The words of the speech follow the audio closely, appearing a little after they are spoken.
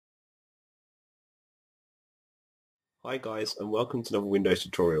Hi guys, and welcome to another Windows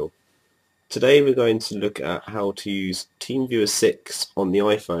tutorial. Today we're going to look at how to use TeamViewer 6 on the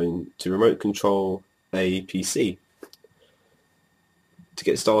iPhone to remote control a PC. To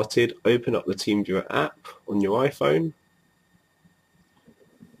get started, open up the TeamViewer app on your iPhone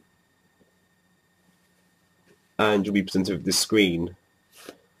and you'll be presented with this screen.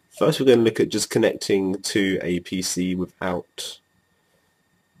 First we're going to look at just connecting to a PC without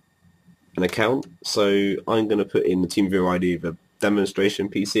an account. So I'm going to put in the TeamViewer ID of a demonstration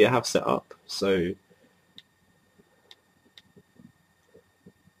PC I have set up.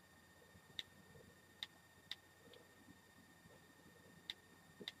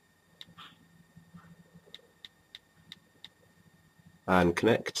 And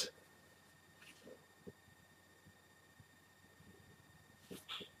connect.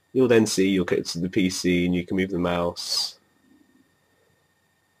 You'll then see you'll get to the PC and you can move the mouse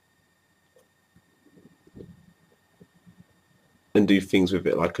and do things with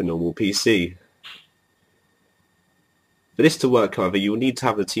it like a normal PC. For this to work, however, you will need to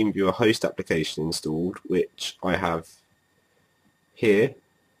have the TeamViewer host application installed, which I have here.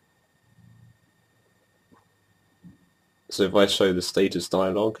 So if I show the status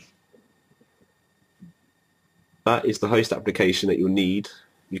dialog, that is the host application that you'll need.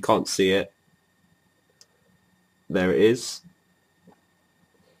 You can't see it. There it is.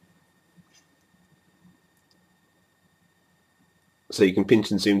 So you can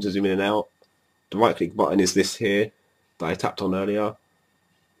pinch and zoom to zoom in and out. The right click button is this here that I tapped on earlier.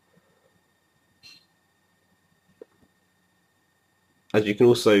 As you can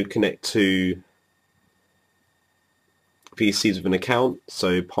also connect to PCs with an account,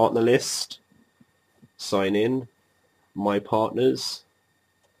 so partner list, sign in, my partners,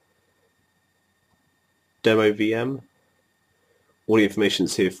 demo VM, all the information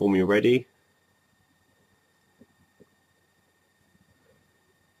is here for me already.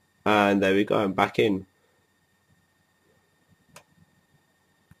 And there we go, I'm back in.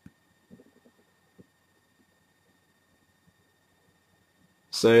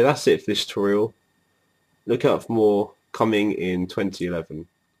 So that's it for this tutorial. Look out for more coming in 2011.